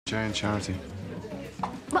Jay and Charity?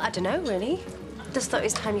 Well, I don't know, really. Just thought it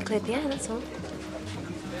was time you cleared the air, that's all.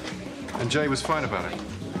 And Jay was fine about it?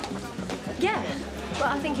 Yeah. Well,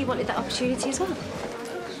 I think he wanted that opportunity as well.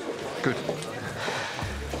 Good.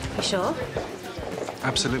 You sure?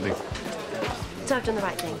 Absolutely. So I've done the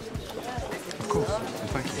right thing? Of course. And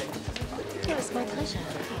thank you. Yeah, it's my pleasure.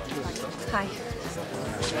 Hi.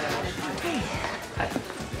 Hey. Hi.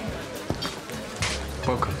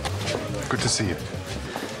 Welcome. Good to see you.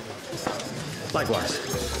 Likewise.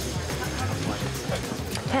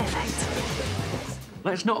 Perfect.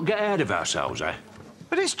 Let's not get ahead of ourselves, eh?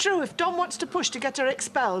 But it's true, if Don wants to push to get her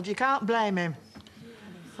expelled, you can't blame him.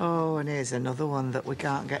 Oh, and here's another one that we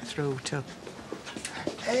can't get through to.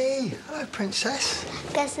 Hey, hello, Princess.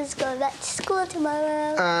 Guess he's going back to school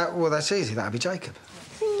tomorrow. Well, that's easy. That'll be Jacob.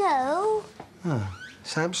 No. Oh,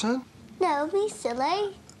 Samson? No, me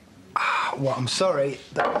silly. Well, I'm sorry,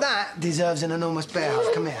 but that deserves an enormous bear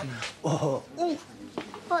hug. Come here. Oh, ooh.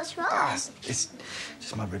 What's wrong? It's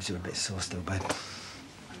just my ribs are a bit sore still, babe.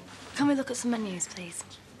 Can we look at some menus, please?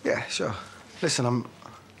 Yeah, sure. Listen, I'm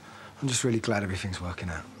just really glad everything's working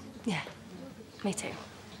out. Yeah, me too.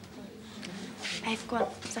 Hey, go on.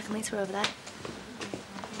 Second liter over there.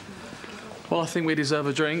 Well, I think we deserve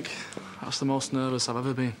a drink. That's the most nervous I've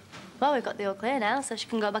ever been. Well, we've got the all clear now, so she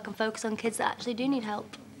can go back and focus on kids that actually do need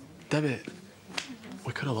help. Debbie,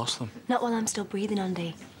 we could have lost them. Not while I'm still breathing,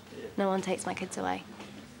 Andy. No one takes my kids away.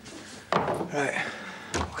 Right.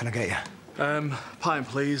 What can I get you? Pint,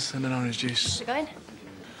 please, and an orange juice. We going?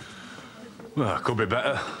 Well, could be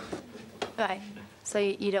better. Right. So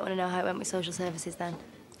you don't want to know how it went with social services then?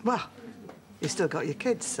 Well, you still got your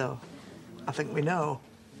kids, so I think we know.